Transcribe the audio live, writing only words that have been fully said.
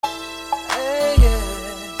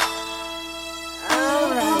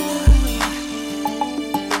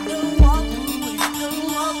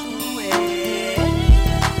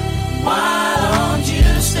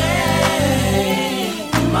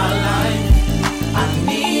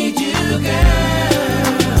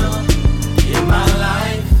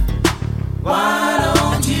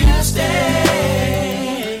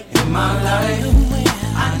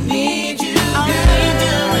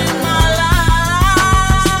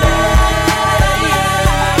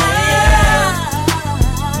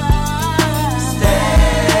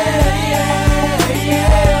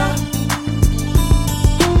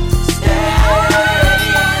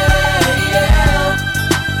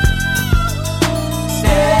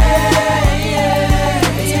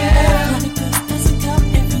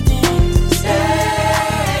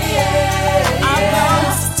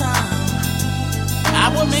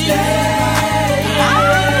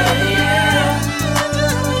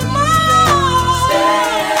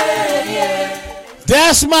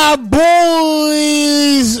That's my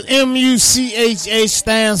boys. MUCHH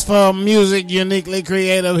stands for Music Uniquely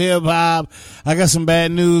Creative Hip Hop. I got some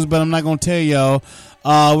bad news, but I'm not going to tell y'all.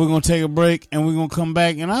 We're going to take a break and we're going to come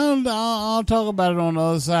back and I'll talk about it on the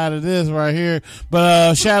other side of this right here.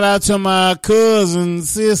 But, shout out to my cousin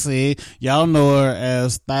Sissy. Y'all know her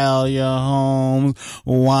as Thalia Holmes.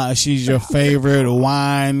 She's your favorite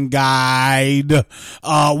wine guide.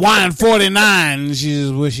 Wine 49.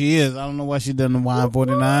 She's what she is. I don't know why she done the Wine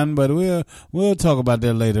 49, but we'll talk about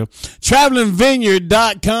that later.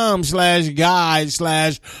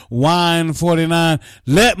 TravelingVineyard.com/guide/wine 49.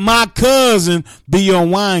 Let my cousin be your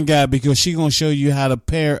wine guy because she gonna show you how to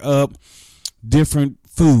pair up different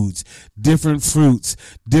foods, different fruits,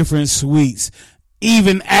 different sweets,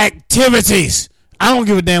 even activities. I don't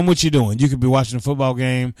give a damn what you're doing. You could be watching a football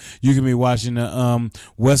game. You could be watching the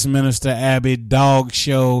Westminster Abbey dog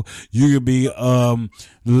show. You could be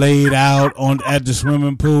laid out at the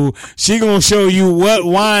swimming pool. She gonna show you what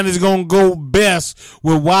wine is gonna go best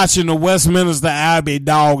with watching the Westminster Abbey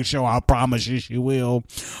dog show. I promise you she will.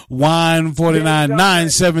 Wine 49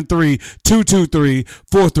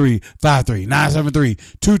 973-223-4353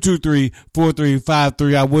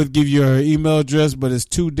 973-223-4353. I would give you her email address, but it's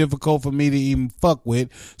too difficult for me to even fuck with.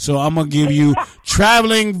 So I'm gonna give you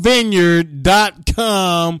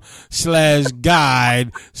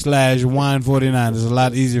travelingvineyard.com/guide/wine49. It's a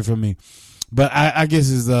lot easier for me. But I guess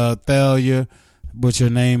it's Thalia, but your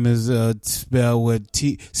name is spelled with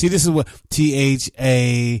T. See, this is what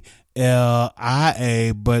THALIA,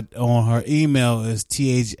 but on her email is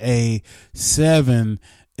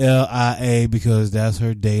THA7LIA because that's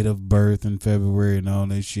her date of birth in February and all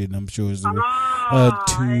that shit. And I'm sure it's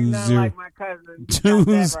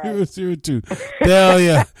 2002.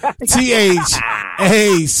 Thalia,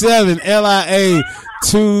 THA7LIA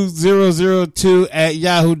 2002 at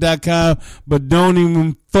yahoo.com. But don't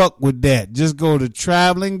even fuck with that. Just go to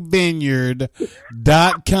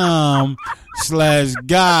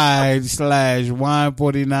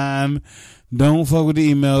travelingvineyard.com/guide/wine49. Don't fuck with the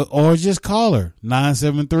email or just call her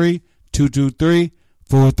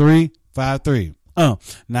 973-223-4353.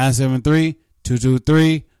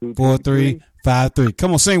 973-223-4353.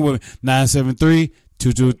 Come on, sing with me.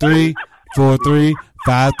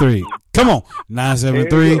 973-223-4353. Come on.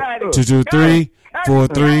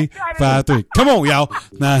 973-223-4353. Come on, y'all.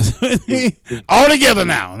 973. All together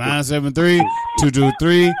now.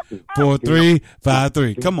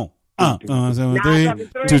 973-223-4353. Come on.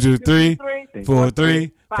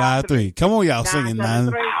 973-223-4353. Come on, y'all, singing.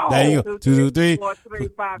 There you go. 223.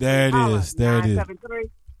 There it is.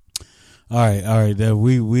 All right.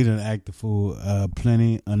 We done act the fool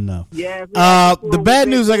plenty enough. The bad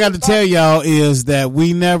news I got to tell y'all is that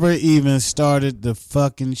we never even started the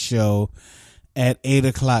fucking show at 8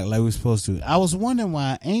 o'clock like we're supposed to. I was wondering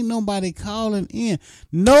why ain't nobody calling in.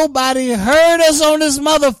 Nobody heard us on this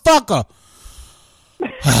motherfucker.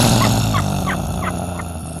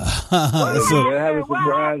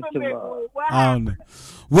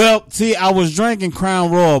 Well, see, I was drinking Crown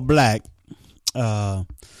Royal Black,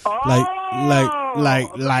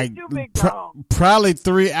 probably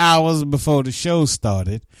 3 hours before the show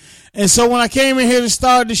started, and so when I came in here to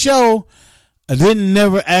start the show, I didn't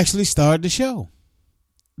never actually start the show.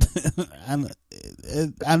 I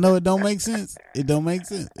know it don't make sense. It don't make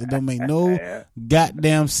no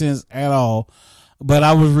goddamn sense at all. But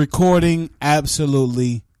I was recording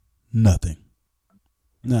absolutely nothing.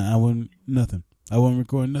 No, I wasn't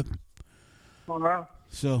recording nothing.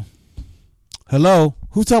 So, hello?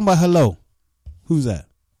 Who's talking about hello? Who's that?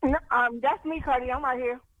 No, that's me, Cardi. I'm right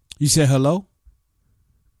here. You said hello?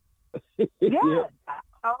 Yeah.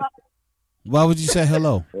 Why would you say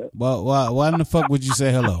hello? Why in the fuck would you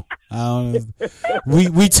say hello? I don't know.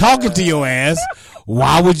 We talking to your ass.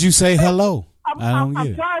 Why would you say hello? I'm trying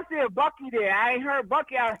to see if Bucky there. I ain't heard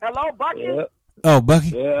Bucky out. Hello, Bucky? Yep. Oh,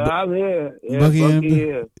 Bucky? Yeah, I'm here. Yeah, Bucky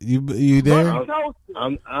here. You there?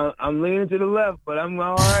 I'm leaning to the left, but I'm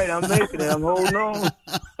all right. I'm making it. I'm holding on. Bucky,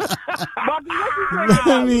 what you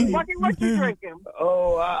drinking? Bucky, what you drinking?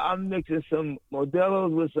 Oh, I'm mixing some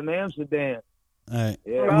Modelo's with some Amsterdam. All right.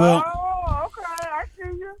 Yeah. Well, okay. I see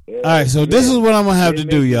you. Yeah, all right, so this is what I'm going to have to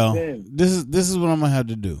do, y'all. This is what I'm going to have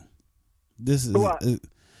to do. This is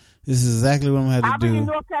exactly what I'm going to have to do. I'll be in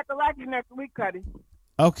North Carolina next week, Cuddy.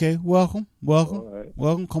 Okay, welcome. Right.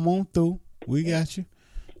 Welcome. Come on through. We got you.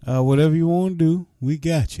 Whatever you want to do, we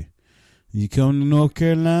got you. You come to North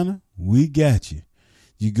Carolina, we got you.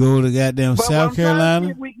 You go to goddamn South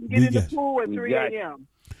Carolina, we can get in the pool at 3 a.m.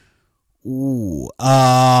 Ooh,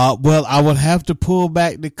 well, I would have to pull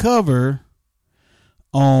back the cover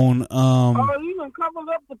on you done covered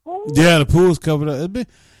up the pool? Yeah, the pool's covered up.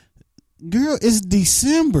 Girl, it's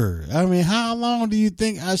December. I mean, how long do you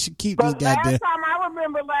think I should keep this goddamn? Last time I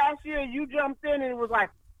remember last year, you jumped in and it was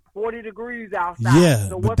like 40 degrees outside. Yeah,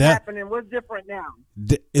 so but what's happening? What's different now?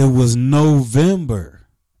 It was November.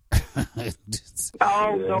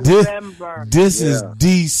 November. This is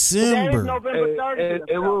December. November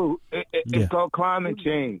 30th. It's called climate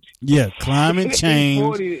change. Yeah, climate change.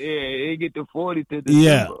 40, it get to 40 to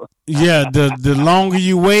December. Yeah. The longer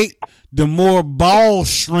you wait, the more ball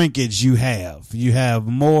shrinkage you have. You have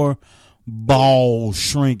more ball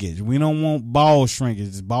shrinkage. We don't want ball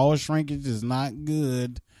shrinkage. Ball shrinkage is not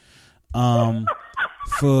good. For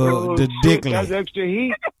the dick. That's extra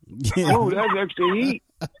heat. Yeah. Ooh, that's extra heat.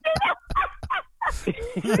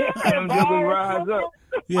 Them jiggles rise up.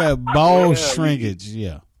 Yeah, ball shrinkage.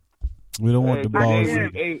 Yeah, we don't want the ball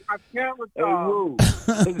shrinkage. Hey, Woo.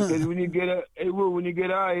 Because when you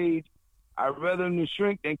get our age, I'd rather them to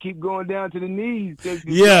shrink than keep going down to the knees.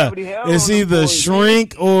 Yeah, it's either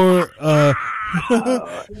shrink or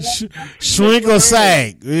shrink or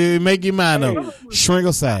sag. Make your mind up. Shrink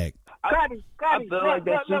or sag. Cuddy, I feel like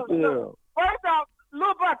that superhero. First off,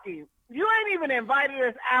 Lil Bucky, you ain't even invited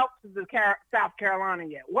us out to the South Carolina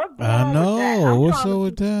yet. What's going on? I know. With What's up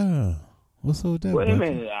with that? What's up with that? Wait a Bucky?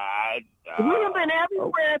 minute. We have been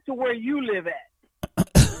everywhere to where you live at.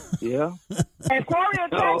 Yeah. And Corey will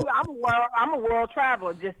tell you, I'm a world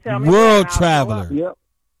traveler. Just tell me. World traveler. Yep.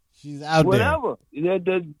 She's out whatever.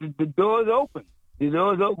 The door's open. The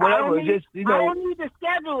door's open. Whatever. I don't need to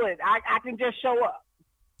schedule it. I can just show up.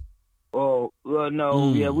 Oh, well,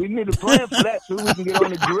 no. Yeah, we need a plan for that so we can get on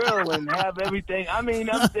the grill and have everything. I mean,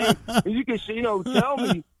 I'm saying, if you can, tell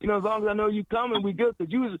me, as long as I know you coming, we good.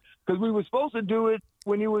 Because we were supposed to do it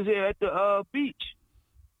when you was here at the beach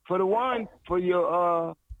for the wine, for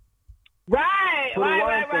your, Right.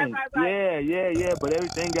 Yeah. But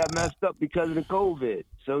everything got messed up because of the COVID.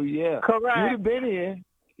 So, yeah. Correct.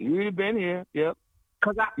 You'd have been here. Yep.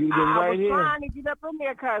 Because I was trying to get up in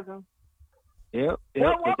there, cousin. Yep.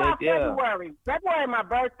 What about February? February, my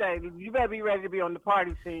birthday. You better be ready to be on the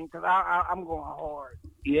party scene because I'm going hard.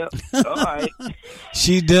 Yep. All right.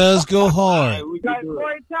 She does go hard. Corey,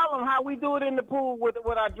 tell them how we do it in the pool with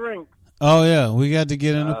our drinks. Oh yeah, we got to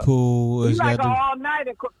get in the pool. He's like all night.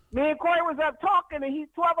 Me and Corey was up talking, and he's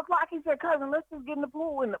 12 o'clock. He said, "Cousin, let's just get in the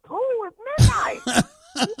pool." And the pool is midnight.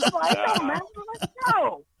 He's like, "Yo, man, let's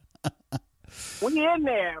go." We in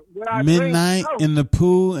there with our midnight drinks. In the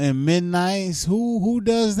pool and midnights. Who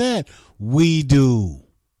does that? We do.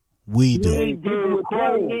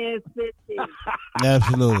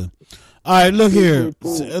 Absolutely. All right, look here,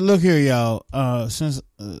 y'all. Since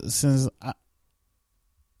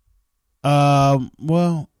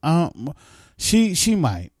she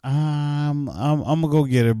might. I'm gonna go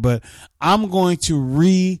get her, but I'm going to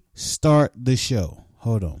restart the show.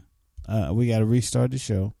 Hold on. We got to restart the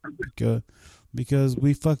show because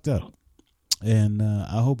we fucked up, and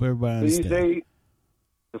I hope everybody understands. Did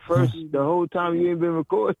you say the whole time you ain't been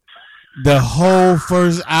recording? The whole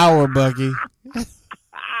first hour, Bucky.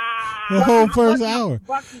 The whole first hour.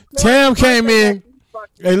 Tam came in.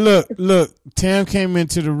 Hey, look. Tam came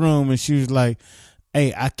into the room and she was like,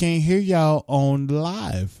 "Hey, I can't hear y'all on the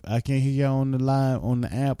live. I can't hear y'all on the live on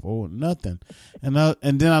the app or nothing." And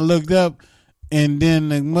then I looked up, and then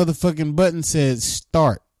the motherfucking button said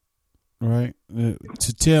 "start," right,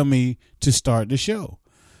 to tell me to start the show.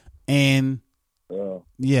 And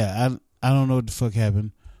yeah, I don't know what the fuck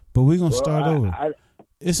happened, but we're gonna start over.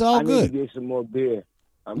 It's all good. I need to get some more beer.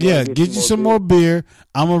 Get you some more beer.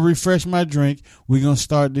 I'm gonna refresh my drink. We're gonna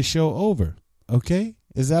start the show over. Okay?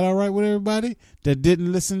 Is that all right with everybody that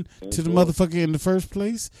didn't listen to the motherfucker in the first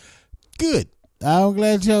place? Good. I'm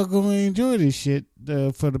glad y'all gonna enjoy this shit.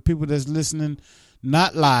 For the people that's listening,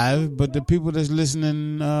 not live, but the people that's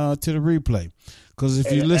listening to the replay. Because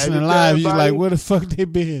if you're listening live, you're like, where the fuck they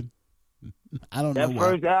been? I don't know. That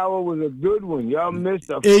first hour was a good one. Y'all missed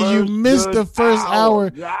the You missed the first hour,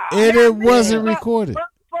 and it wasn't recorded.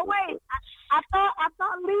 But wait, I thought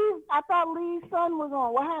Lee's son was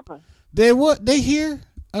on. What happened? They what? They here?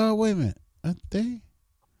 Wait a minute. They?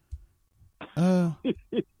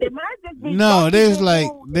 It might just be no, there's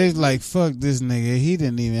like fuck this nigga. He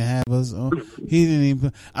didn't even have us on. He didn't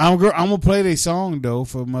even. I'm gonna play their song though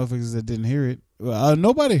for motherfuckers that didn't hear it.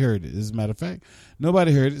 Nobody heard it. As a matter of fact,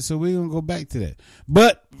 nobody heard it. So we're gonna go back to that.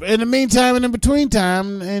 But in the meantime and in between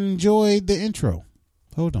time, enjoy the intro.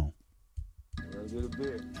 Hold on.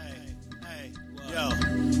 Hey, yo,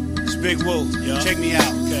 it's Big Woo. Check me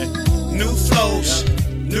out, okay? New flows,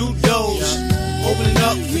 new doors, opening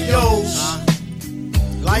up for yo's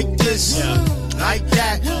like this. like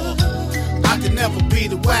that. I can never be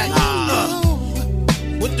the whack.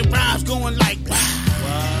 With the rhymes going like wow,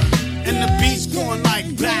 and the beats going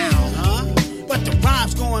like bow, but the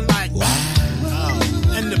rhymes going like wow,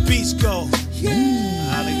 and the beats go,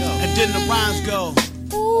 how they go, and then the rhymes go.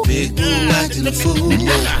 Big Boo acting a fool,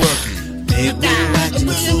 no Bucky. Big Boo acting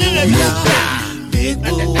a fool, y'all. Big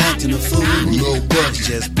Boo acting a fool, no Bucky.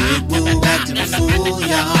 Just Big Boo acting a fool,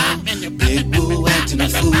 y'all. Big Boo acting a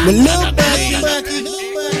fool, no Bucky.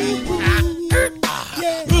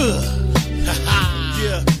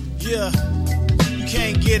 Yeah, you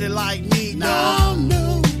can't get it like me, dog.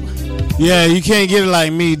 No. Yeah, you can't get it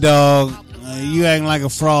like me, dog. You acting like a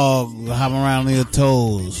frog, hopping around on your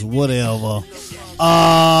toes, whatever.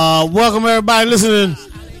 Welcome everybody listening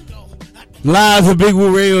live from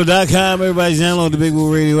BigWooRadio.com. Everybody download the Big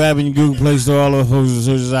Woo Radio app in your Google Play Store. All of the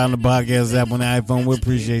socials out on the podcast app on the iPhone. We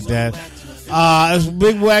appreciate that. It's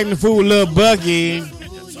Big Woo acting the fool with Lil Bucky. All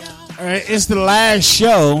right, it's the last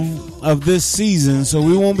show of this season, so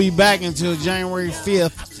we won't be back until January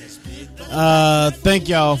 5th. Thank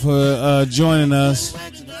y'all for joining us.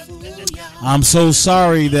 I'm so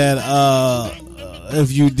sorry that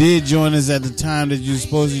if you did join us at the time that you were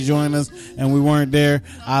supposed to join us and we weren't there,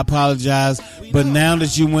 I apologize. But now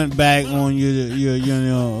that you went back on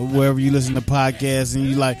your wherever you listen to podcasts and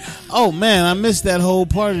you like, oh man, I missed that whole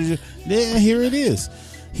part of it. Then here it is.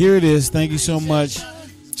 Thank you so much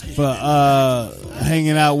for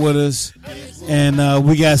hanging out with us. And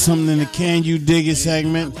we got something in the Can You Dig It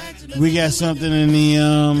segment. We got something in the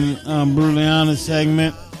Bruliana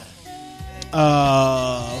segment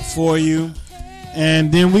for you.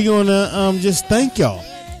 And then we're going to just thank y'all.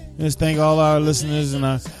 Just thank all our listeners and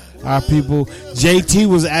our people. JT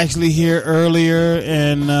was actually here earlier,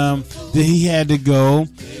 and he had to go.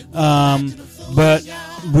 But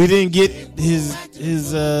we didn't get his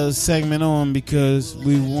segment on because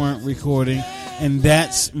we weren't recording, and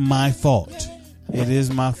that's my fault. It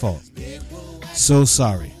is my fault. So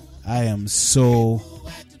sorry. I am so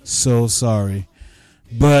sorry.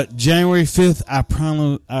 But January 5th, I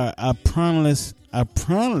promise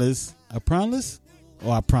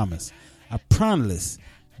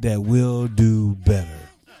that we'll do better.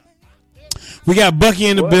 We got Bucky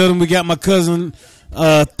in the building. We got my cousin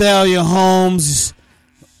Thalia Holmes.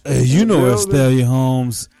 You know her as Thalia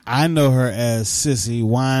Holmes. I know her as Sissy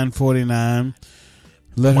Wine 49.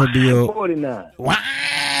 Let her be your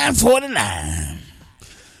Wine 49.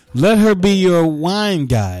 Let her be your wine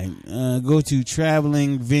guide. Go to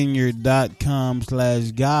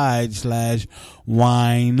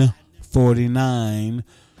travelingvineyard.com/guide/wine49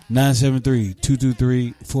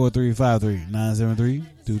 973-223-4353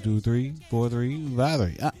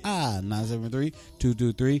 973-223-4353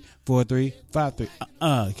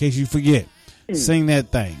 973-223-4353 in case you forget, sing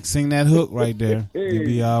that thing, sing that hook right there. You'll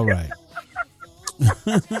be all right.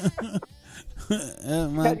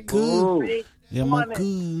 My cool. Yeah, my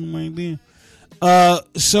cool right there.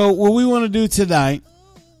 So what we want to do tonight,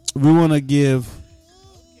 we want to give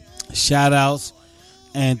shout outs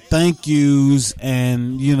and thank yous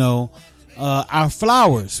and our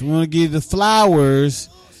flowers. We want to give the flowers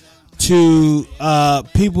to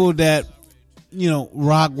people that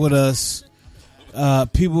rock with us,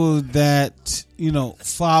 people that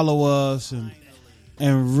follow us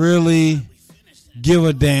and really give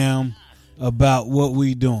a damn about what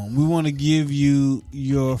we doing. We want to give you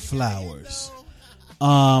your flowers.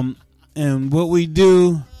 And what we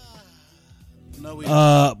do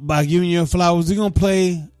by giving you your flowers, we're going to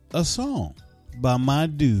play a song by my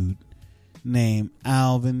dude named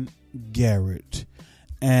Alvin Garrett.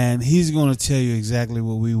 And he's going to tell you exactly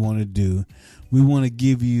what we want to do. We want to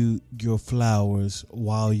give you your flowers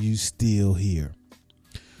while you still here,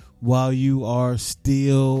 while you are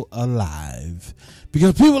still alive.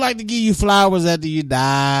 Because people like to give you flowers after you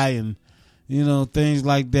die and, things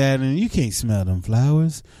like that. And you can't smell them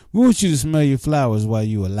flowers. We want you to smell your flowers while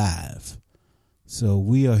you're alive. So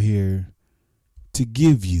we are here to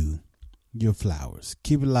give you your flowers.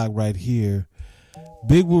 Keep it locked right here.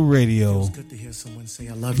 Big Woo Radio. Good to hear someone say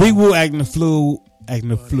I love Big Woo acting the fool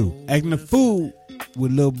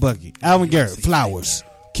with Lil Bucky. Alvin Garrett, flowers.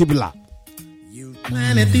 Keep it locked. You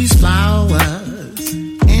planted these flowers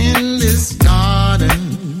in this garden,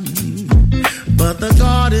 but the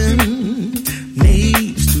garden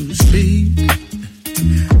needs to sleep.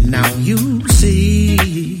 Now you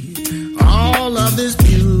see all of this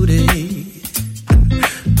beauty,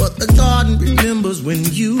 but the garden remembers when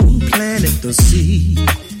you planted the seed.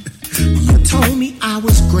 You told me I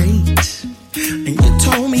was great, and you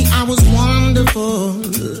told me I was wonderful,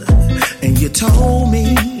 and you told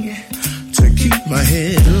me to keep my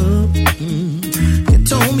head up.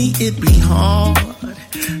 me it'd be hard.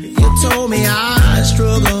 You told me I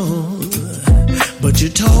struggle, but you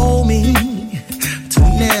told me to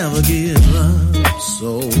never give up.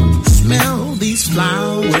 So smell these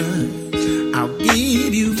flowers, I'll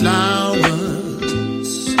give you flowers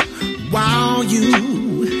while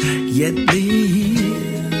you yet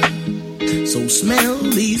live. So smell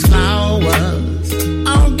these flowers,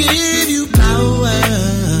 I'll give you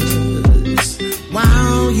flowers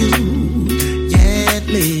while you yet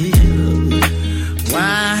live.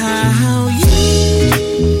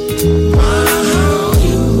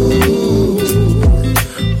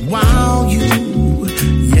 While you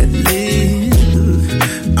yet live,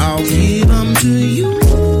 I'll give them to you.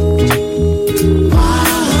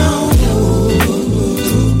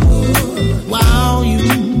 While you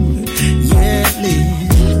yet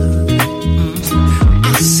live, I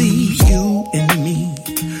see you in me.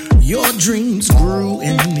 Your dreams grew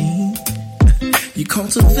in me. You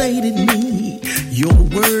cultivated me. Your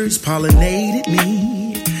words pollinated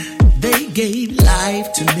me. They gave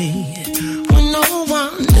life to me when no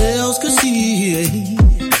one else could see.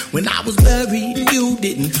 When I was buried, you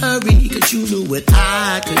didn't hurry, 'cause you knew what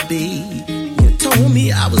I could be. You told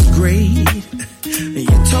me I was great, and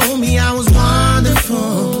you told me I was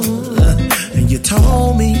wonderful, and you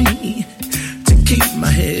told me to keep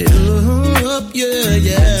my head up, yeah.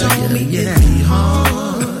 You told me it'd be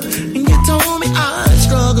hard, and you told me I'd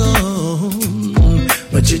struggle,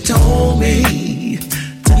 but you told me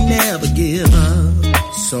to never give up.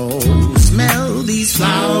 So smell these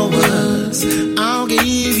flowers, I'll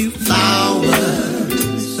give you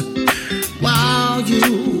flowers while you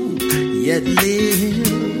yet live.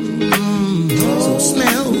 So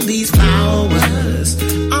smell these flowers,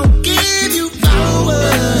 I'll give you flowers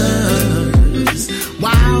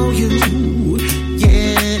while you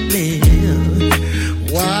yet live.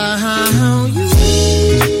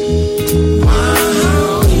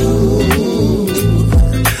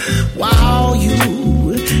 While you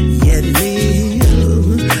yet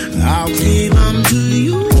live, I'll give them to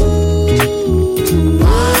you.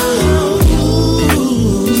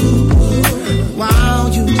 While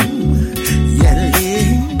you yet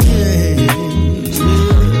live,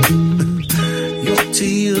 your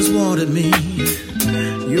tears watered me,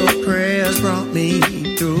 your prayers brought me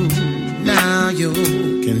through. Now you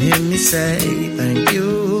can hear me say thank you.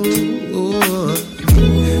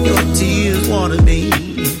 Your tears watered me,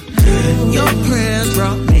 your prayers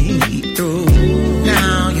brought me through.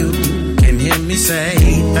 Now you can hear me say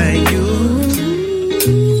thank you.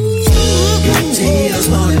 Your tears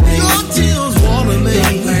watered me, your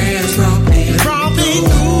prayers brought me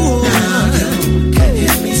through. Now you can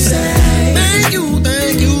hear me say thank you,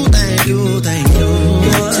 thank you, thank you, thank you.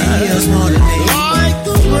 Your tears watered me like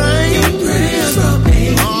the rain. Your prayers brought me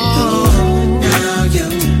through. Now you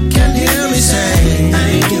can hear me say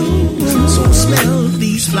thank you. So smell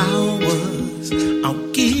these flowers, I'll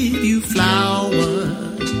give you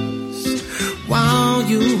flowers while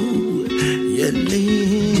you yet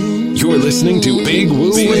live. You're listening to Big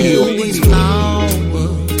Woo Radio. These flowers,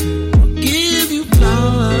 I'll give you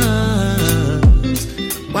flowers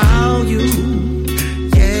while you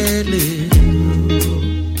yet live.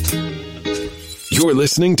 You're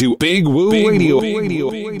listening to Big Woo Radio.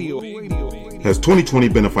 Has 2020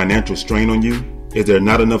 been a financial strain on you? Is there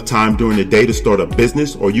not enough time during the day to start a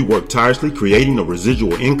business, or you work tirelessly creating a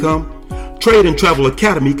residual income? Trade and Travel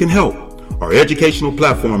Academy can help. Our educational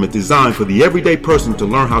platform is designed for the everyday person to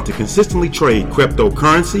learn how to consistently trade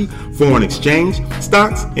cryptocurrency, foreign exchange,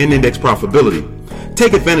 stocks, and index profitability.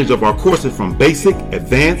 Take advantage of our courses from basic,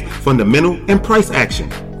 advanced, fundamental, and price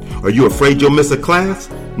action. Are you afraid you'll miss a class?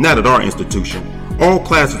 Not at our institution. All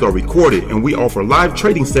classes are recorded, and we offer live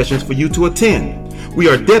trading sessions for you to attend. We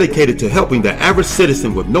are dedicated to helping the average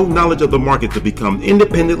citizen with no knowledge of the market to become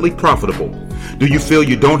independently profitable. Do you feel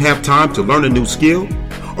you don't have time to learn a new skill?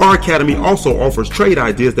 Our academy also offers trade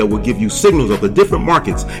ideas that will give you signals of the different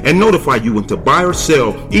markets and notify you when to buy or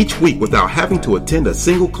sell each week without having to attend a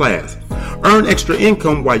single class. Earn extra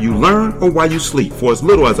income while you learn or while you sleep for as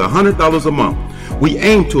little as $100 a month. We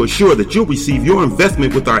aim to assure that you'll receive your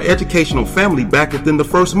investment with our educational family back within the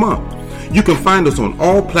first month. You can find us on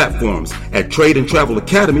all platforms at Trade and Travel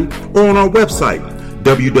Academy or on our website,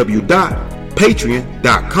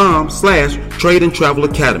 www.patreon.com/Trade and Travel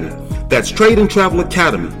Academy. That's Trade and Travel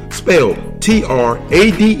Academy, spelled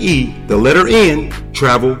TRADE, the letter N,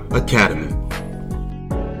 Travel Academy.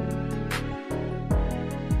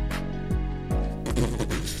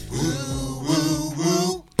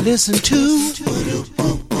 Listen to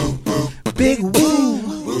Big Woo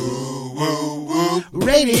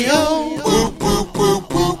Radio.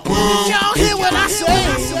 Did y'all hear what I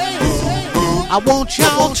said? I want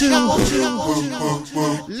y'all to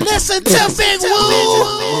listen to Big Woo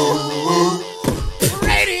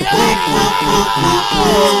Radio.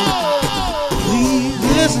 Please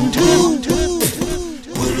listen to.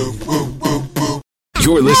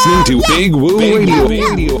 You're listening to Big Woo Radio.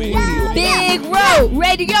 Big Woo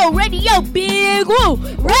Radio, Big Woo Radio, Big Woo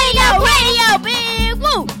Radio,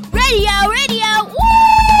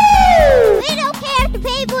 woo! We don't care if the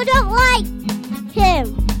people don't like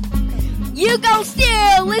him. You gon'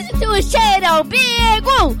 still listen to his channel, Big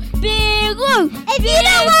Woo. If you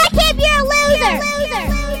don't like him, you're a loser.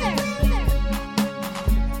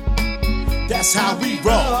 That's how we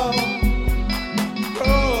roll.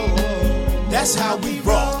 That's how we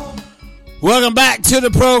roll. Welcome back to the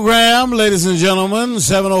program, ladies and gentlemen.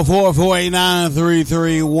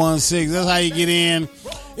 704-489-3316. That's how you get in.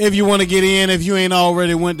 If you want to get in, if you ain't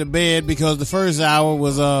already went to bed, because the first hour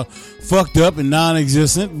was fucked up and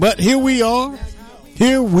non-existent. But here we are.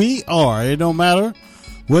 It don't matter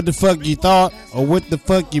what the fuck you thought or what the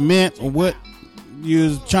fuck you meant or what you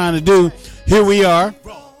was trying to do. Here we are.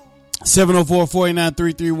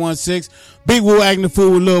 704-489-3316. Big Woo acting the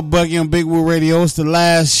fool with Lil Bucky on Big Woo Radio. It's the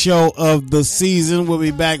last show of the season. We'll be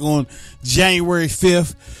back on January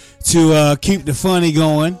 5th to keep the funny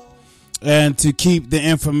going and to keep the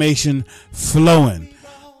information flowing.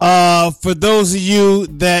 For those of you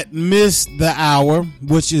that missed the hour,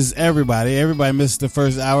 which is everybody missed the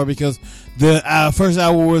first hour because the first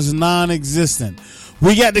hour was non-existent.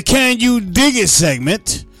 We got the Can You Dig It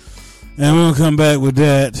segment, and we're going to come back with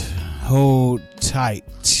that. Hold tight.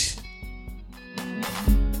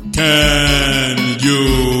 Can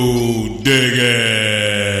you dig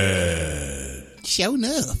it? Show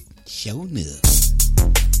enough.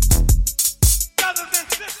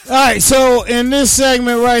 All right, so in this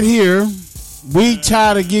segment right here, we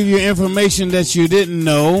try to give you information that you didn't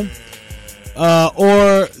know,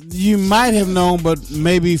 or you might have known but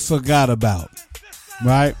maybe forgot about,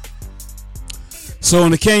 right? So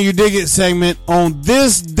in the Can You Dig It segment, on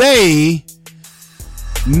this day,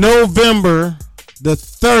 November the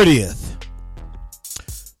 30th,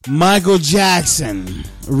 Michael Jackson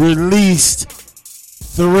released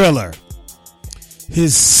Thriller,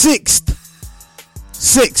 his sixth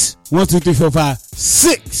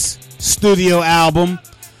studio album.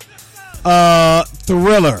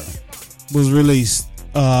 Thriller was released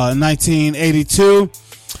in 1982.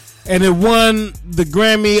 And it won the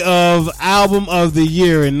Grammy of Album of the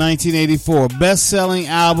Year in 1984. Best-selling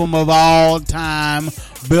album of all time.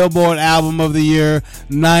 Billboard Album of the Year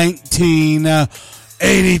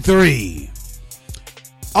 1983.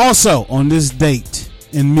 Also, on this date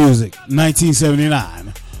in music,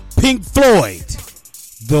 1979, Pink Floyd,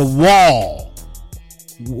 The Wall,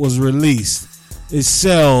 was released. It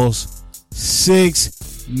sells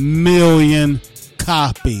 6 million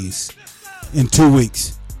copies in 2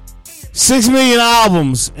 weeks. 6 million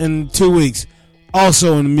albums in 2 weeks.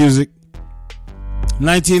 Also in the music.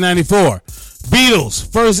 1994. Beatles,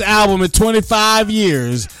 first album in 25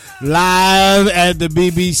 years, live at the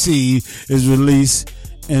BBC, is released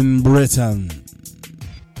in Britain.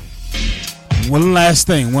 One last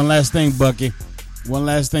thing, Bucky.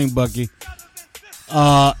 In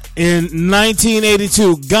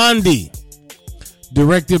 1982, Gandhi,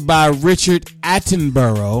 directed by Richard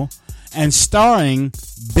Attenborough and starring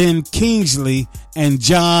Ben Kingsley and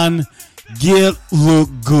John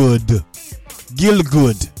Gielgud.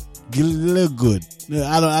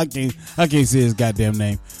 I can't say his goddamn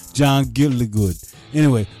name. John Gielgud.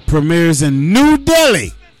 Anyway, premieres in New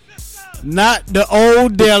Delhi, not the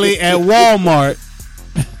old Delhi at Walmart.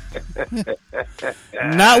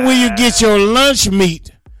 Not where you get your lunch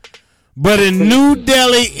meat, but in New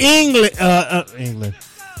Delhi, England.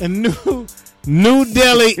 In New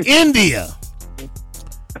Delhi, India.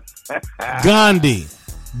 Gandhi,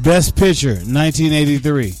 Best Picture,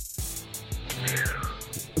 1983.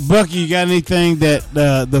 Bucky, you got anything that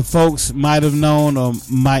the folks might have known or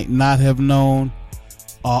might not have known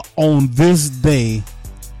on this day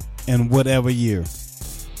in whatever year?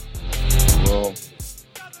 Well,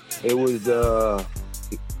 it was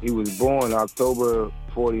he was born October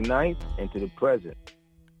 49th and to the present.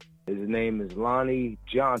 His name is Lonnie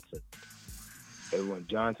Johnson. Everyone,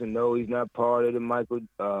 Johnson, no, he's not part of the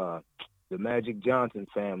Magic Johnson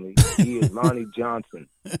family. He is Lonnie Johnson.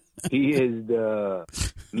 He is the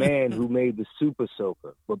man who made the Super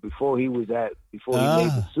Soaker. But before he made the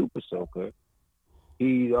Super Soaker,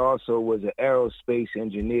 he also was an aerospace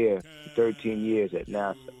engineer for 13 years at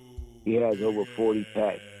NASA. He has over 40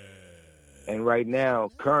 patents. And right now,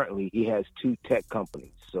 currently, he has 2 tech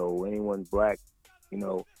companies. So anyone black,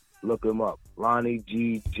 look him up. Lonnie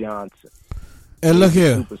G. Johnson. And look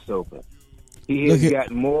here. Super soaker. He has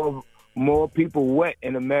got more people wet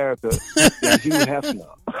in America than Hugh Hefner.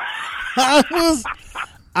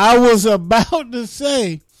 I was about to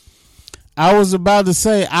say,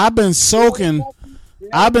 I've been soaking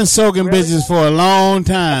bitches for a long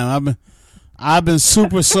time. I've been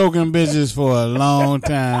super soaking bitches for a long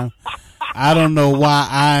time. I don't know why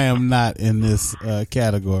I am not in this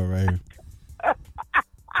category right here.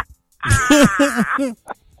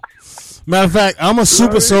 Matter of fact, I'm a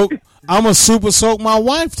super soak my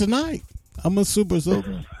wife tonight. I'm a super soak.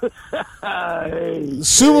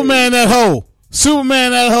 Superman that hoe.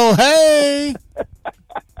 Hey.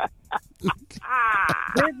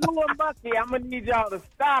 Big Blue and Bucky, I'm gonna need y'all to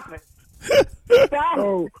stop it.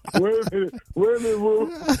 Oh, wait a minute,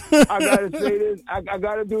 Woo. I gotta say this. I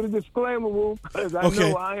gotta do the disclaimer, Woo, because I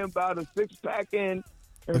know I am about a 6-pack in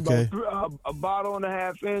and about a bottle and a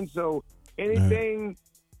half in. So anything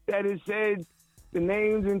that is said, the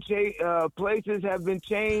names and places have been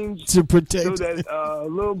changed to protect, so that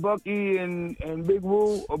Lil Bucky and Big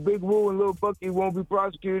Woo, or Big Woo and Lil Bucky won't be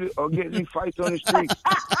prosecuted or get any fights on the street.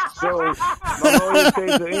 So my lawyer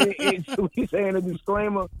says, so he's saying a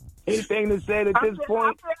disclaimer. Anything to say at this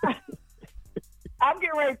point? I'm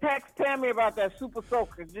getting ready to text Tammy about that super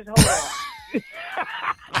soaker. Just hold on.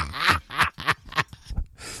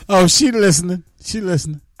 Oh, she listening.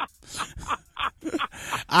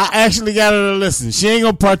 I actually got her to listen. She ain't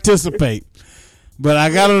gonna participate, but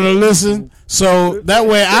I got her to listen, so that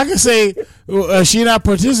way I can say she not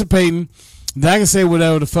participating. Then I can say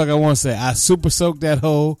whatever the fuck I want to say. I super soaked that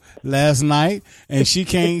hoe last night, and she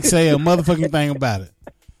can't say a motherfucking thing about it.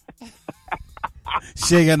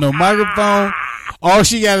 She ain't got no microphone. All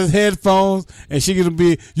she got is headphones, and she gonna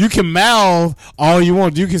be. You can mouth all you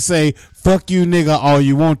want. You can say "fuck you, nigga" all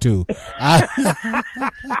you want to.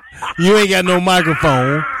 You ain't got no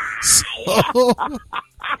microphone, so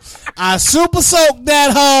I super soaked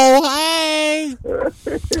that hoe. Hey.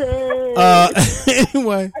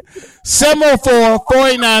 Anyway,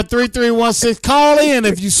 704-489-3316. Call in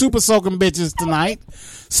if you super soaking bitches tonight.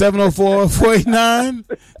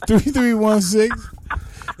 704-489-3316.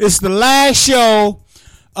 It's the last show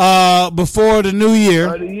before the new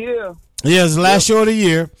year. Yeah, it's the last show of the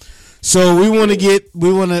year. So we want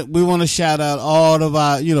to shout out all of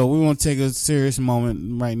our, we want to take a serious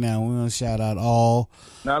moment right now. We want to shout out all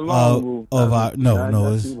not long, of our it's not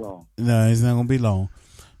too long. No, it's not going to be long.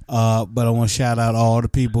 But I want to shout out all the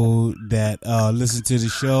people that listen to the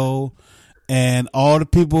show, and all the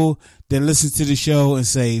people that listen to the show and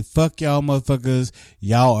say, fuck y'all motherfuckers,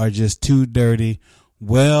 y'all are just too dirty.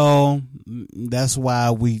 Well, that's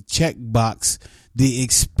why we check box the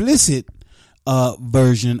explicit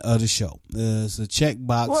version of the show. It's a check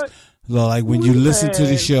box. Like when you listen to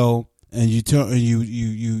the show and you turn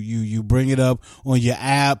you bring it up on your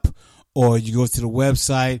app or you go to the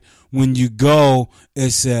website. When you go,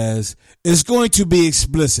 it says it's going to be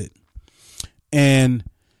explicit, and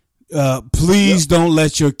please don't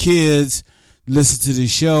let your kids listen to the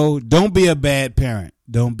show. Don't be a bad parent.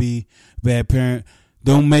 Don't be a bad parent.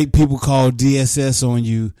 Don't make people call DSS on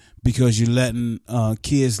you because you're letting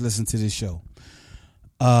kids listen to this show.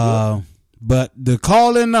 But the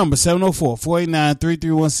call-in number,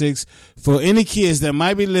 704-489-3316, for any kids that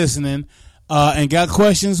might be listening and got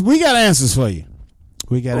questions, we got answers for you.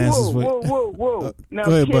 Whoa. Now,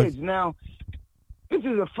 ahead, kids, now, this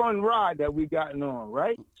is a fun ride that we gotten on,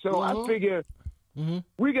 right? So I figure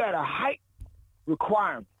we got a height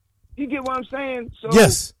requirement. You get what I'm saying? So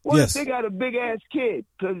yes. If they got a big ass kid?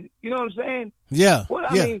 Because you know what I'm saying? Yeah.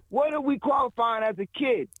 I mean, what are we qualifying as a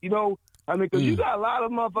kid? Because you got a lot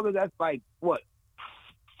of motherfuckers that's like what,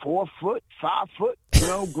 4 foot, 5 foot,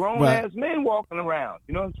 grown ass men walking around.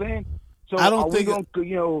 You know what I'm saying? So I don't think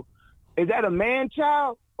is that a man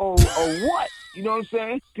child or what? You know what I'm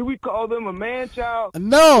saying? Can we call them a man child?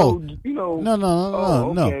 No. No.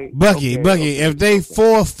 No. Bucky, if they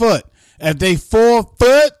 4 foot,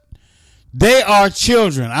 they are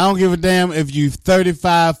children. I don't give a damn if you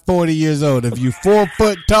 35, 40 years old. If you 4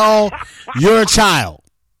 foot tall, you're a child.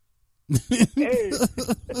 Hey,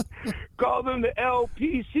 call them the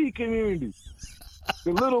LPC community,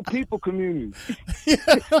 the little people community.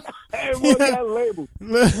 Everyone got labeled. We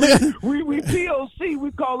POC.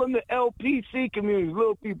 We call them the LPC community,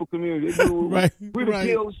 little people community. Right. We the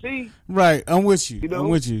POC. Right. I'm with you. I'm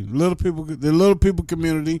with you. The little people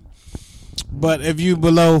community. But if you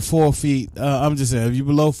below 4 feet, I'm just saying, if you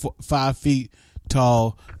below 5 feet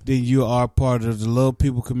tall, then you are part of the little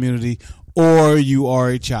people community, or you are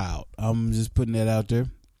a child. I'm just putting that out there.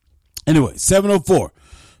 Anyway,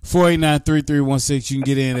 489-3316. You can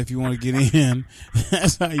get in if you want to get in.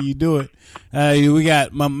 That's how you do it. We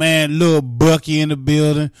got my man Lil Bucky in the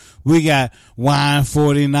building. We got Wine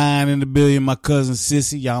 49 in the building. My cousin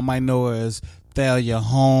Sissy. Y'all might know her as Thalia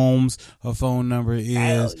Holmes. Her phone number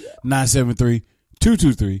is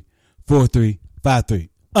 973-223-4353.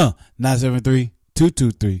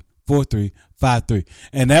 973-223-4353.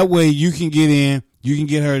 And that way you can get in. You can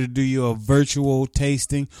get her to do you a virtual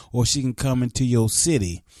tasting, or she can come into your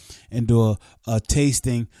city and do a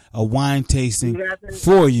tasting, a wine tasting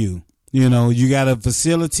for you. You know, you got a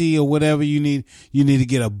facility or whatever you need. You need to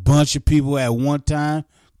get a bunch of people at one time.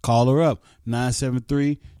 Call her up,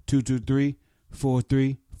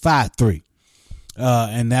 973-223-4353.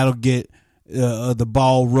 And that'll get the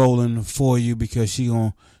ball rolling for you, because she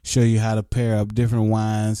gonna show you how to pair up different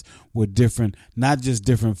wines with different, not just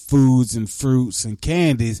different foods and fruits and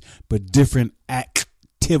candies, but different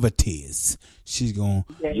activities. She's gonna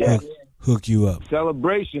hook you up.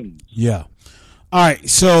 Celebration. Yeah. All right.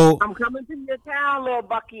 So I'm coming to your town, little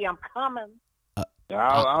Bucky. I'm coming.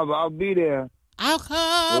 I'll be there.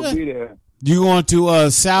 I'll be there. You going to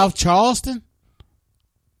South Charleston,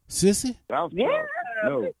 Sissy? South Yeah.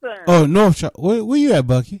 No. Oh, North Charleston. Where you at,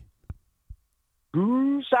 Bucky?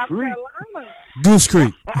 South Carolina. Goose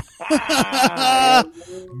Creek.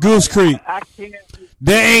 Goose Creek. I can't.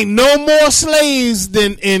 There ain't no more slaves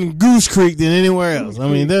than in Goose Creek than anywhere else. I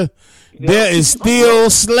mean, there is still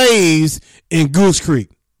slaves in Goose Creek.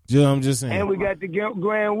 You know what I'm just saying? And we got the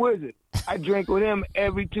Grand Wizard. I drink with him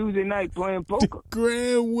every Tuesday night playing poker.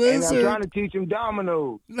 Grand Wizard. And I'm trying to teach him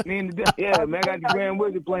dominoes. Man, I got the Grand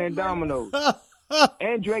Wizard playing dominoes.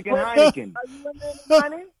 And drinking Heineken. Are you winning any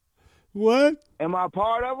money? What? Am I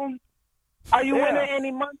part of them? Are you winning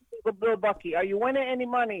any money, Bill Bucky? Are you winning any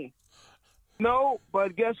money? No,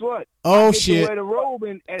 but guess what? Oh, I get shit. to wear the robe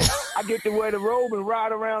and I get to wear the robe and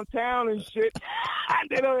ride around town and shit.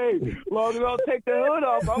 They don't, hey, as long as I don't take the hood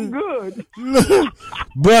off, I'm good.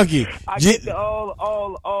 Bucky. I get to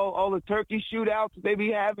all the turkey shootouts they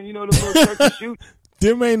be having, you know, the little turkey shoots.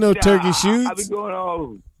 Them ain't no turkey shoots. I be going all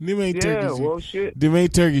over. Them ain't turkey shoots. Well, shit. Them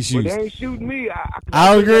ain't turkey shoots. Well, they ain't shooting me.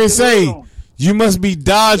 I was going to say, you must be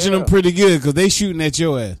dodging them pretty good, because they shooting at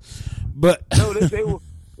your ass. But no, they say,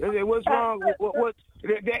 what's wrong?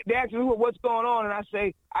 They ask me what's going on, and I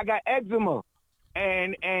say I got eczema,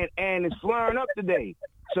 and it's flaring up today.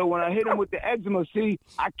 So when I hit them with the eczema, see,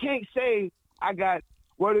 I can't say I got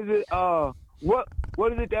what is it? What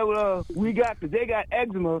is it that we got? Because they got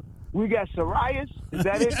eczema. We got psoriasis. Is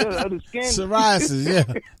that it? The skin? Psoriasis, yeah.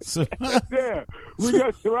 Yeah. We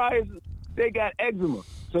got psoriasis. They got eczema.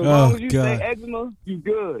 So as long as you say eczema, you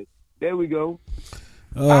good. There we go.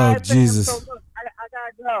 Oh, right, Jesus. So look, I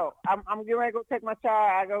gotta go. I'm getting ready to go take my shower.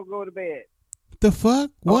 I gotta go to bed. The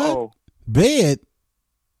fuck? What? Uh-oh. Bed?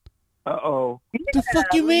 Uh-oh. The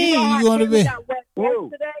fuck you mean? You going to bed? Whoa.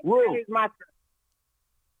 It's my turn.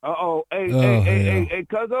 Uh-oh. Hey,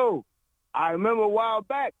 cuzzo. I remember a while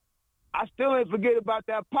back. I still ain't forget about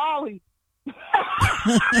that Polly.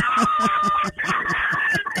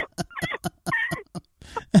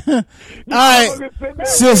 All right,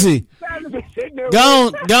 Sissy,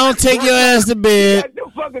 go on, take your ass to bed. She got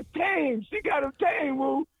them fucking tame. She got them tame,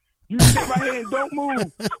 woo. You sit right here and don't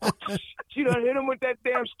move. She done hit him with that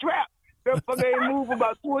damn strap. That fucker ain't move for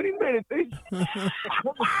about 20 minutes.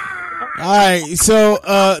 All right, so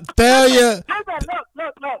Thalia.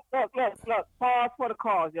 Look. Pause for the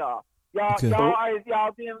cause, y'all.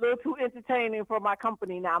 Y'all being a little too entertaining for my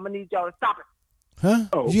company now. I'm gonna need y'all to stop it. Huh?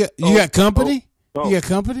 You got company? You got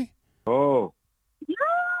company? Oh. Yeah.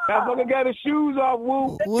 That fucker got his shoes off,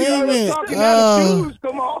 woo. Wait a minute. Shoes.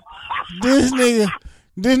 Come on. This nigga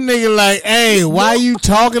like, hey, why you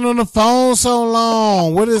talking on the phone so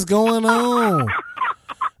long? What is going on?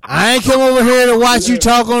 I ain't come over here to watch you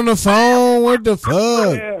talk on the phone. What the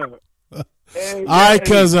fuck? Yeah. All right,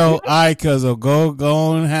 cuzzo. Go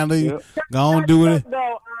on, handle you. Go on, do it.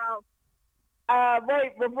 No,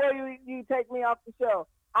 wait, before you take me off the show,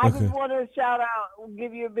 I just want to shout out,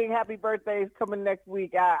 give you a big happy birthday. It's coming next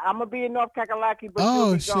week. I'm going to be in North Kakalaki, but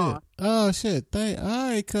you'll be gone. Oh, shit. All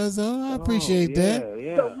right, cuzzo. I appreciate that.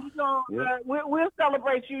 Yeah. So we'll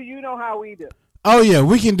celebrate you. You know how we do. Oh, yeah.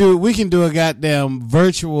 We can do a goddamn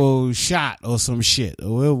virtual shot or some shit.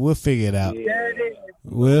 We'll figure it out. There it is.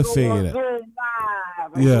 We'll figure it out.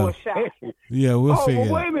 Yeah. Yeah, we'll figure it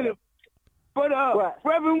out. Wait a minute. But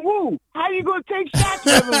Reverend Wu, how you gonna take shots,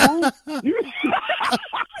 Reverend Wu?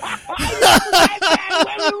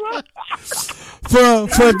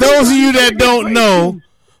 For those of you that don't know,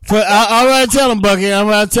 I'm gonna tell them, Bucky. I'm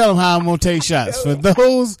gonna tell them how I'm gonna take shots. For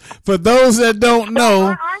those that don't know,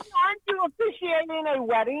 Aren't you officiating officiating a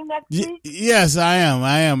wedding next week? Yes, I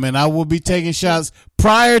am, and I will be taking shots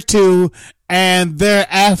prior to and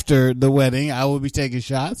thereafter the wedding. I will be taking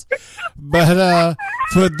shots. But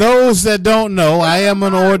for those that don't know, I am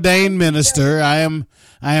an ordained minister. I am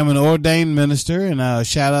an ordained minister, and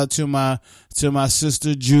shout out to my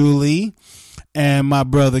sister Julie and my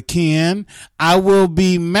brother Ken. I will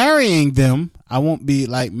be marrying them. I won't be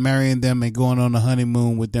like marrying them and going on a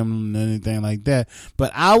honeymoon with them or anything like that.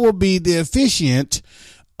 But I will be the officiant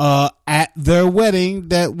at their wedding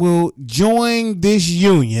that will join this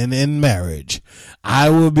union in marriage. I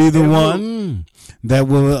will be the one that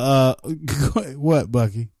will what,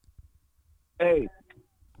 Bucky? Hey,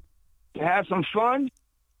 to have some fun,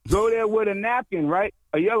 go there with a napkin, right?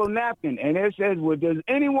 A yellow napkin, and it says, "Well, does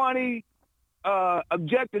anyone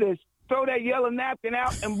object to this? Throw that yellow napkin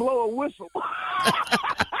out and blow a whistle."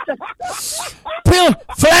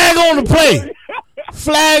 Flag on the plate.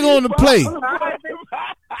 Flag on the plate.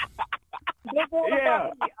 Yeah.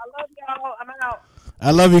 I love y'all. I'm out.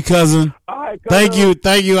 I love you, cousin. All right, Thank you.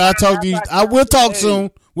 I'll talk to you. I will talk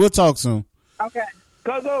soon. We'll talk soon. Okay.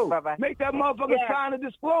 Cuzzo, Bye-bye. make that motherfucker sign a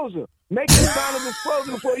disclosure. Make him sign a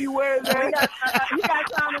disclosure before you wear his ass. You got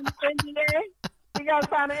to sign an NDA? You got to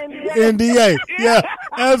sign an NDA? NDA. Yeah,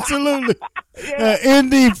 absolutely.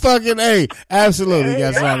 ND fucking A. Absolutely.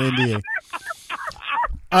 Got to sign NDA.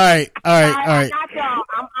 All right. I got y'all.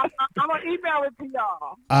 I'm going to email it to y'all.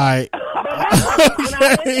 All right. When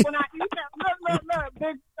I email, look,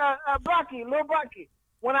 big, Bucky, little Bucky.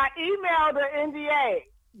 When I email the NDA,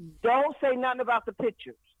 don't say nothing about the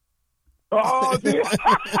pictures. Oh, dude.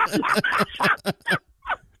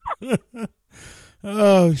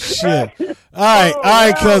 Oh shit! All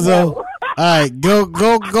right, cuzzo. All right,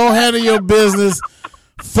 go handle your business.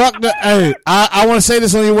 Fuck the. Hey, I want to say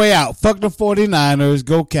this on your way out. Fuck the 49ers.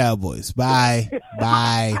 Go Cowboys. Bye.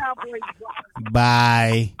 Bye.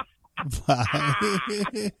 Bye.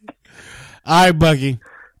 Bye. All right, Bucky.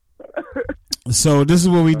 So this is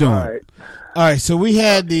what we doing. All right. So we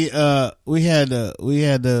had the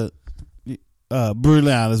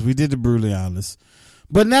Brutalianers. We did the Brutalianers.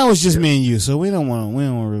 But now it's just me and you, so we don't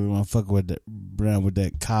really want to fuck with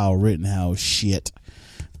that Kyle Rittenhouse shit.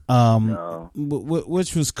 No.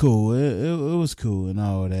 Which was cool. It was cool and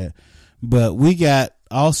all that. But we got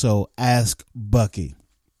also Ask Bucky,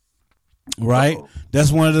 right? Uh-oh.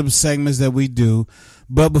 That's one of the segments that we do.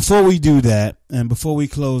 But before we do that, and before we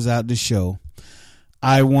close out the show,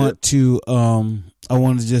 I want to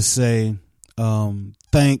just say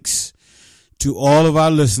thanks to all of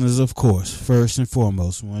our listeners, of course, first and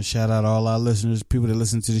foremost. I want to shout out all our listeners, people that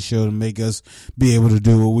listen to the show to make us be able to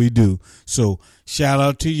do what we do. So shout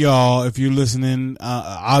out to y'all. If you're listening,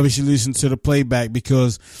 obviously listen to the playback,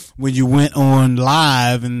 because when you went on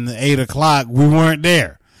live in 8 o'clock, we weren't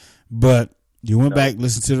there. But you went back,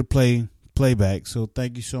 listened to the playback. So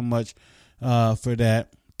thank you so much for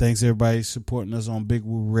that. Thanks everybody supporting us on Big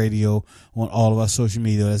Woo Radio on all of our social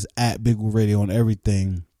media. That's at Big Woo Radio on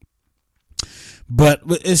everything. But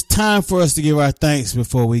it's time for us to give our thanks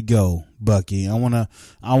before we go, Bucky. I wanna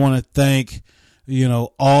thank,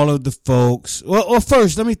 all of the folks. Well,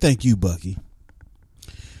 first let me thank you, Bucky,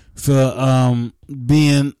 for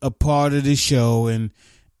being a part of this show and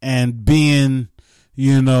being,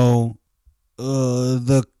 the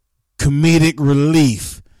comedic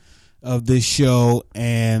relief of this show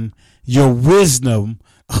and your wisdom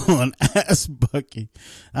on Ask Bucky.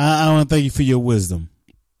 I want to thank you for your wisdom.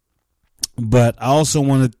 But I also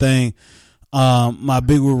want to thank my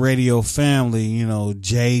Big Woo Radio family,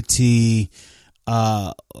 JT,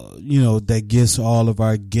 that gets all of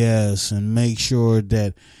our guests and make sure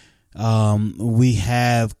that we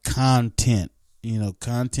have content.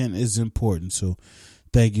 Content is important. So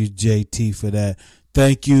thank you, JT, for that.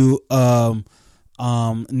 Thank you, Nima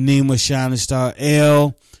Shining Star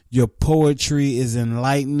L. Your poetry is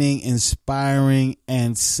enlightening, inspiring,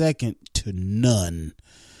 and second to none.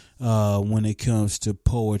 When it comes to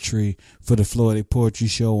poetry for the Florida Poetry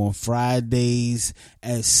Show on Fridays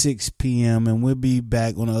at 6 p.m. And we'll be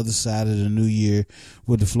back on the other side of the new year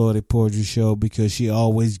with the Florida Poetry Show, because she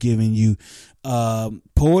always giving you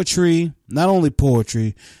poetry, not only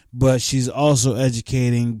poetry, but she's also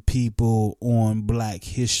educating people on Black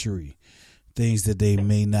history, things that they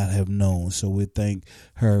may not have known. So we thank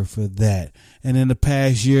her for that. And in the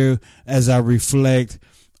past year, as I reflect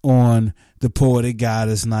on the Poetic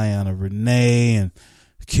Goddess, Nyana Renee and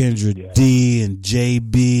Kendra D and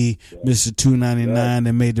JB, Mr. 299,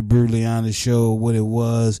 that made the Brutally Honest Show what it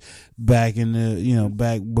was back in the,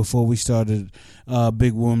 back before we started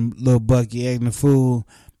Big One, Little Bucky acting a fool.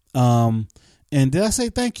 And did I say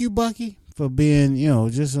thank you, Bucky? for being,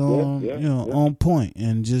 just on, on point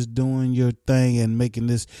and just doing your thing and making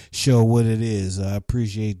this show what it is. I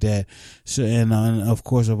appreciate that. So, and of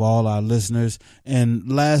course, of all our listeners.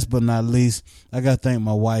 And last but not least, I got to thank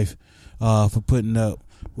my wife for putting up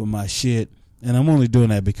with my shit. And I'm only doing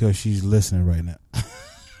that because she's listening right now.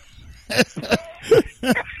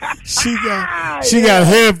 She got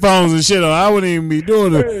headphones and shit on. I wouldn't even be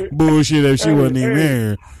doing the bullshit if she wasn't even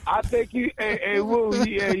here. I think you, Will,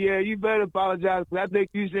 you better apologize. I think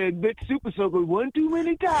you said Big Super Soaker one too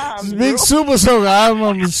many times. Big Super Soaker. I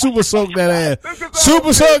remember Super Soak that ass.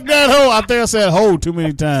 Super Soak that hoe. I think I said hoe too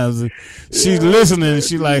many times. She's listening and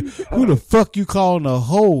she's like, who the fuck you calling a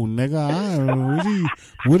hoe, nigga? I don't know.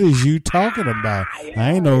 What is you talking about?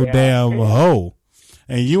 I ain't no damn hoe.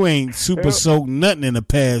 And you ain't super soaked nothing in the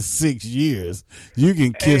past 6 years. You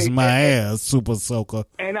can kiss my ass, Super Soaker.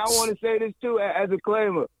 And I want to say this too, as a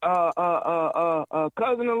claimer.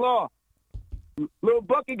 Cousin-in-law, little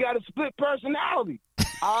Bucky got a split personality.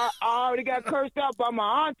 I already got cursed out by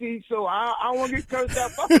my auntie, so I won't get cursed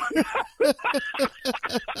out by my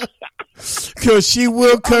Because she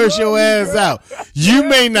will curse your ass out. You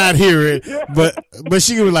may not hear it, but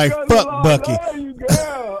she can be like, fuck Bucky. I love you,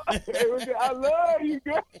 girl. I love you,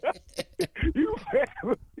 girl. You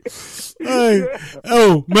Hey,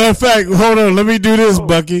 matter of fact, hold on. Let me do this,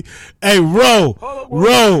 Bucky. Hey, Rose.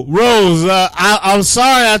 I'm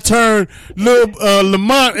sorry I turned little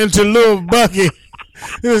Lamont into little Bucky.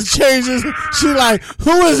 It was changes. She like,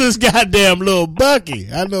 who is this goddamn little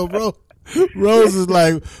Bucky? I know, bro. Rose is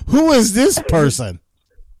like, who is this person?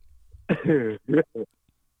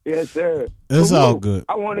 Yes, sir. It's all good.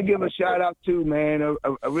 I want to give a shout out too, man.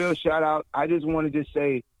 A real shout out. I just want to just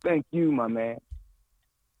say thank you, my man.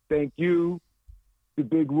 Thank you, the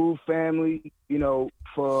Big Woo family,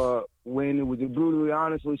 for when it was a Brutally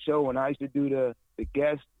Honestly show when I used to do the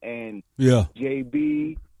guest and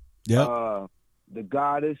JB, the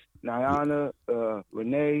Goddess, Nyana,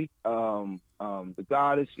 Renee, the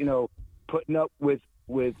Goddess, putting up with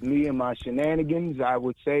me and my shenanigans. I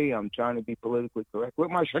would say I'm trying to be politically correct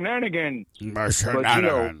with my shenanigans. But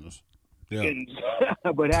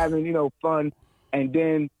having, fun. And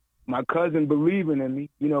then my cousin believing in me,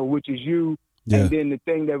 which is you. Yeah. And then the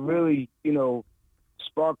thing that really,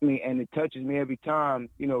 sparked me and it touches me every time,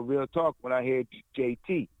 real talk when I hear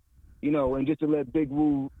JT, and just to let Big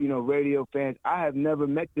Woo, radio fans, I have never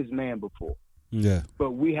met this man before. Yeah.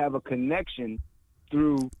 But we have a connection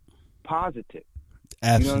through positive.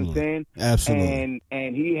 Absolutely. You know what I'm saying? Absolutely.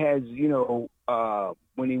 And he has,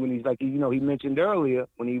 when he's like, he mentioned earlier,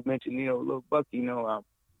 when he mentioned, little Bucky,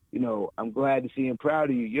 I'm glad to see him proud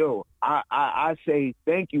of you. Yo, I say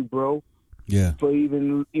thank you, bro. Yeah. For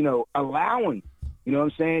even, allowing,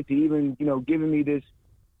 to even, giving me this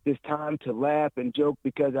time to laugh and joke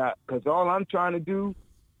because all I'm trying to do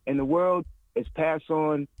in the world is pass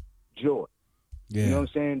on joy. Yeah. You know what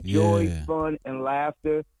I'm saying? Joy, fun, and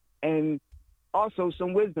laughter, and also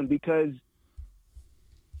some wisdom, because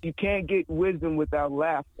you can't get wisdom without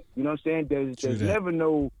laughter. You know what I'm saying? There's never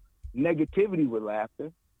no negativity with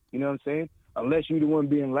laughter. You know what I'm saying? Unless you're the one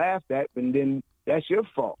being laughed at, and then that's your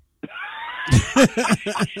fault.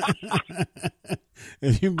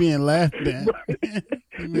 If you're being laughed at,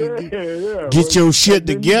 get your shit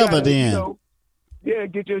together then.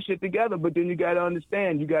 Get your shit together, but then you got to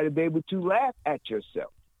understand, you got to be able to laugh at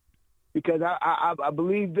yourself. Because I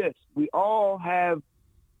believe this, we all have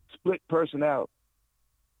split personality.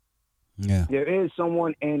 Yeah. There is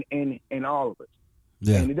someone in all of us.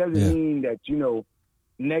 Yeah. And it doesn't mean that,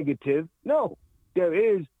 negative. No. There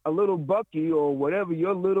is a little Bucky or whatever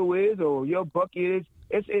your little is or your Bucky is.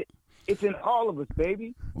 It's in all of us,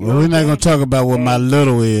 baby. Well, we're not going to talk about what my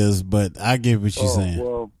little is, but I get what you're saying.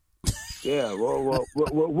 Well, yeah, well,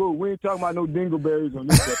 we ain't talking about no dingleberries on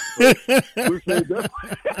this episode. We said that.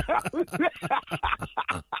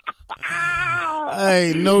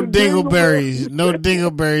 Hey, no dingleberries. No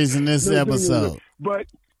dingleberries in this episode. But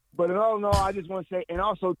in all in all, I just want to say, and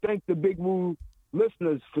also thank the Big Woo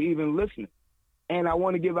listeners for even listening. And I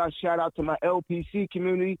want to give a shout out to my LPC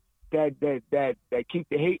community that keep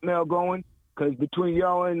the hate mail going. Because between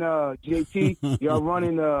y'all and JT, y'all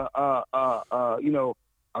running a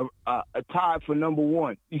tie for number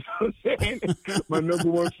one. You know what I'm saying? My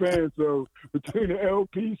number one fan. So between the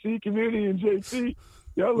LPC community and JT,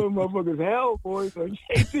 y'all little motherfuckers hell, boys. So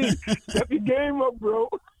JT, step your game up, bro.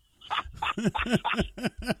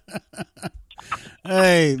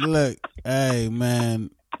 Hey, look. Hey, man.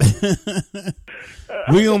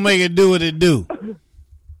 We gonna make it do what it do.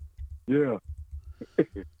 Yeah.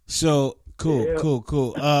 So cool.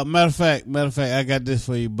 Matter of fact, I got this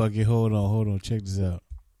for you, Bucky. Hold on. Check this out.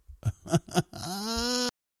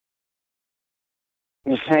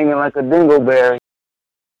 He's hanging like a dingleberry.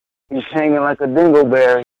 He's hanging like a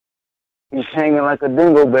dingleberry. He's hanging like a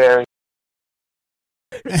dingleberry.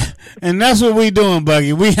 And that's what we doing,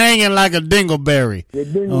 Bucky. We hanging like a dingleberry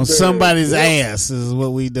on somebody's ass is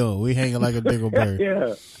what we doing. We hanging like a dingleberry.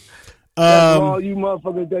 Yeah. That's for all you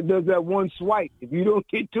motherfuckers that does that one swipe. If you don't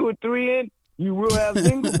get 2 or 3 in, you will have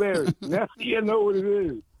dingleberry. Now you know what it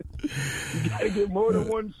is. You got to get more than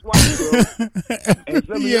one swipe, bro. And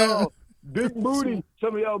some of y'all big booty,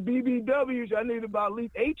 some of y'all BBWs, I need about at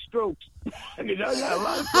least 8 strokes. I mean, I got a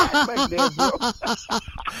lot of fat back there, bro.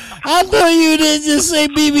 I thought you didn't just say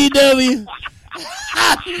BBW.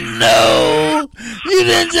 No, you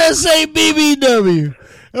didn't just say BBW.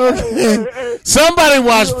 Okay. Somebody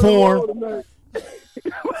watch porn.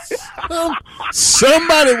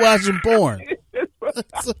 Somebody watching porn.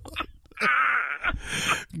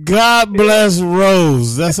 God bless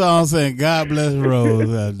Rose. That's all I'm saying. God bless Rose.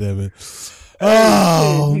 God damn it.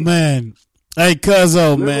 Oh man. Hey,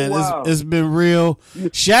 Cuzzo, man, it's been real.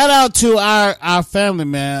 Shout out to our family,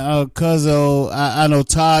 man. Cuzzo, I know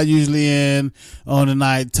Todd usually in on the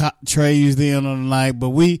night, Trey usually in on the night, but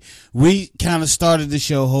we kind of started the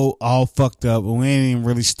show all fucked up, and we ain't even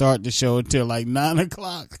really start the show until like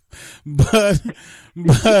 9:00. But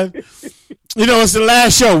you know, it's the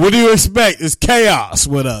last show. What do you expect? It's chaos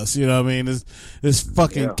with us. You know what I mean? It's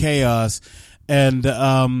fucking chaos. And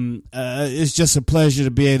it's just a pleasure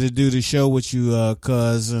to be able to do the show with you,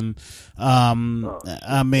 cuz. And I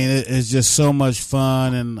mean, it's just so much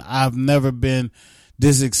fun, and I've never been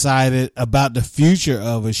this excited about the future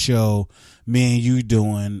of a show. Me and you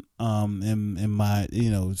doing in my, you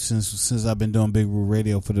know, since I've been doing Big Woo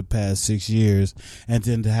Radio for the past 6 years, and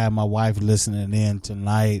then to have my wife listening in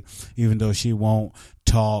tonight, even though she won't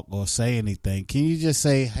talk or say anything. Can you just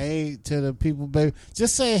say hey to the people, baby?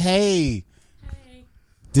 Just say hey.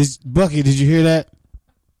 Bucky, did you hear that?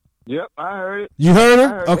 Yep, I heard it. You heard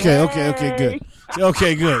her? Okay, good.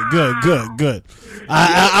 Okay, good.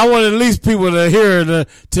 I want at least people to hear her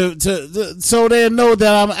to so they know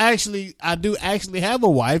that I do actually have a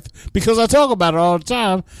wife, because I talk about it all the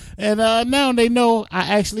time, and now they know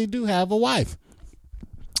I actually do have a wife.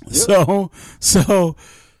 Yep. So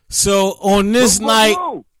on this night,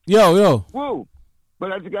 yo. Woo.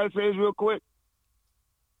 But I just gotta say this real quick.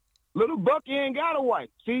 Little Bucky ain't got a wife.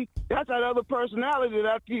 See, that's that other personality that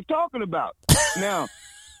I keep talking about. Now,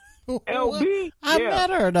 LB, I met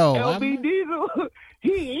her though. LB Diesel,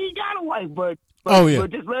 he got a wife, but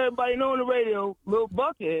just let everybody know on the radio, Little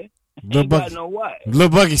Bucky ain't got no wife. Little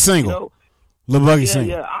Bucky single. You know? Little Bucky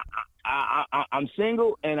single. Yeah, I'm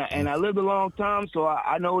single, and I lived a long time, so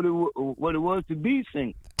I know what it was to be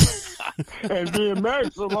single. And being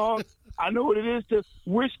married so long, I know what it is to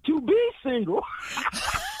wish to be single.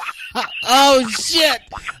 Oh shit!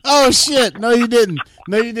 No, you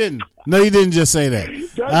didn't just say that.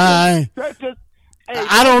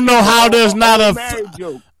 I don't know how there's not a.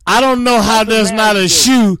 I don't know how there's not a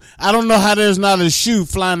shoe. I don't know how there's not a shoe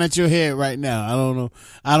flying at your head right now.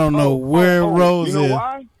 I don't know where Rose is. You know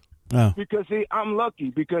why? Oh. Because see, I'm lucky.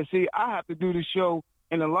 Because see, I have to do the show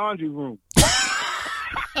in the laundry room.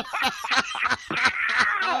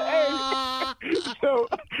 So,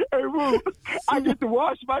 hey, Woo, I get to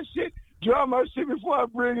wash my shit, dry my shit before I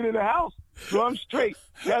bring it in the house. So I'm straight.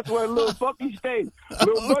 That's where Little Bucky stays.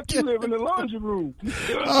 Little Bucky live in the laundry room.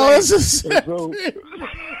 Oh, it's a separate.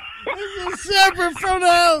 It's separate from the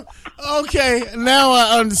house. Okay, now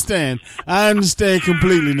I understand. I understand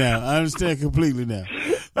completely now. All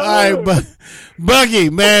right, but Bucky,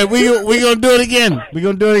 man, we gonna do it again.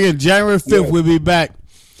 January 5th, we'll be back.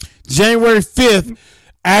 January 5th.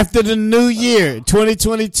 After the new year,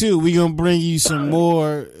 2022, we're going to bring you some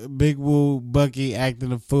more Big Woo, Bucky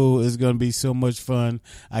acting a fool. It's going to be so much fun.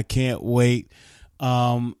 I can't wait.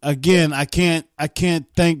 Again, I can't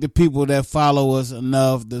thank the people that follow us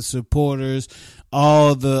enough, the supporters,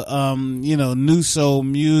 all the, New Soul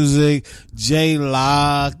Music, J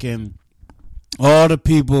Lock, and all the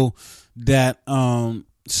people that,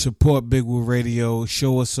 support Big Woo Radio,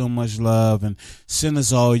 show us so much love, and send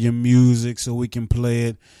us all your music so we can play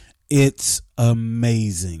it. It's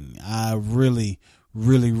amazing. I really,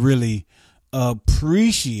 really, really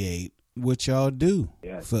appreciate what y'all do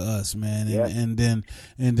for us, man. And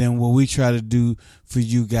then what we try to do for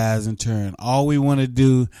you guys in turn. All we want to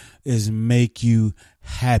do is make you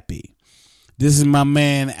happy. This is my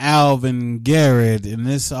man Alvin Garrett, and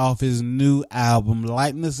this off his new album,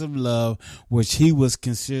 Lightness of Love, which he was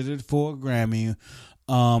considered for a Grammy.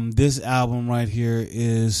 This album right here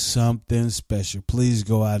is something special. Please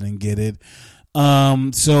go out and get it.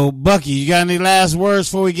 So Bucky, you got any last words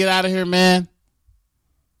before we get out of here, man?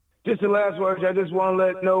 Just the last words. I just want to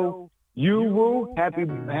let know you, Woo, happy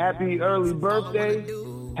early birthday,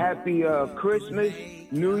 happy Christmas,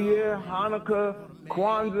 New Year, Hanukkah,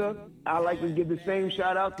 Kwanzaa. I like to give the same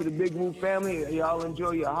shout out to the Big Woo family. Y'all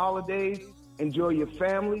enjoy your holidays, enjoy your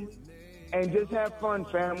family, and just have fun,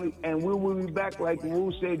 family. And we will be back, like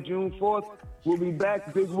Woo said, June 4th. We'll be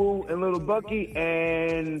back, Big Woo and Little Bucky.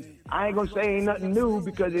 And I ain't gonna say ain't nothing new,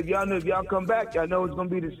 because if y'all come back, y'all know it's gonna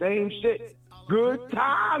be the same shit. Good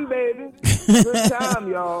time, baby. Good time,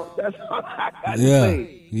 y'all. That's all I got to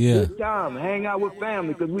say. Yeah. Good time. Hang out with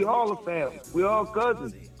family, because we all a family. We all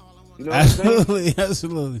cousins. You know Absolutely. Yes,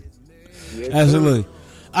 Absolutely.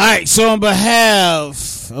 All right, so on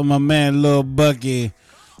behalf of my man Lil Bucky,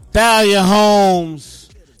 Thalia Holmes,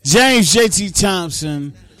 James JT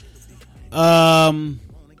Thompson, Nima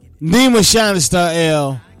Shining Star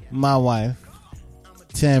L, my wife,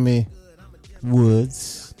 Tammy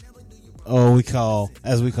Woods,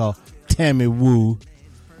 as we call Tammy Woo,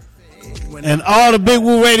 and all the Big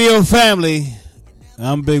Woo Radio family,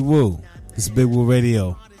 I'm Big Woo. It's Big Woo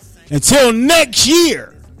Radio. Until next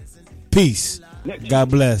year, peace. God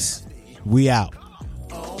bless. We out.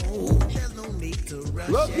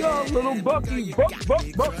 Love y'all, Little Bucky.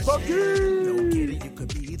 Bucky. For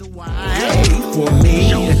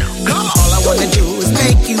me, all I wanna do is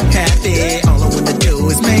make you happy. All I wanna do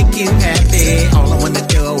is make you happy. All I wanna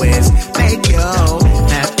do is make you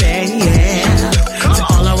happy. Yeah. So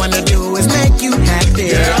all I wanna do is make you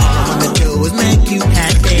happy. All I wanna do is make you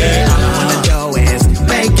happy. All I wanna do is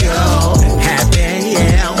make you happy.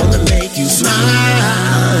 Yeah. I wanna make you smile.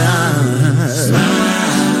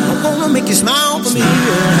 I wanna make you smile for me.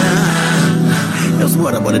 That's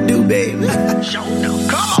what I wanna do, baby.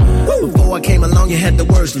 Before I came along, you had the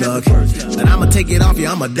worst luck. But I'ma take it off you,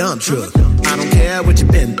 I'm a dump truck. I don't care what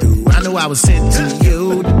you've been through. I know I was sent to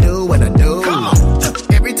you to do what I do.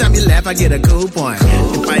 Every time you laugh, I get a cool point.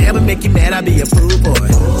 If I ever make you mad, I'll be a fool boy.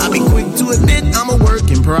 I'll be quick to admit I'm a work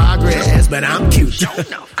in progress, but I'm cute.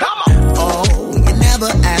 Oh, you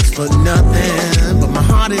never asked for nothing, but my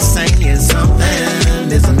heart is saying something.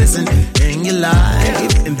 There's a missing in your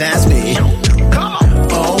life, and that's me.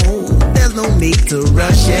 Oh, there's no need to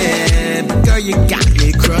rush it. Girl, you got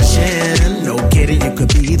me crushing. No kidding, you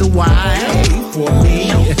could be the wife for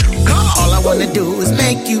me. All I wanna do is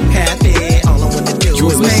make you happy. All I wanna do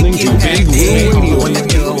is make you happy. All I wanna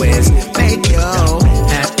do is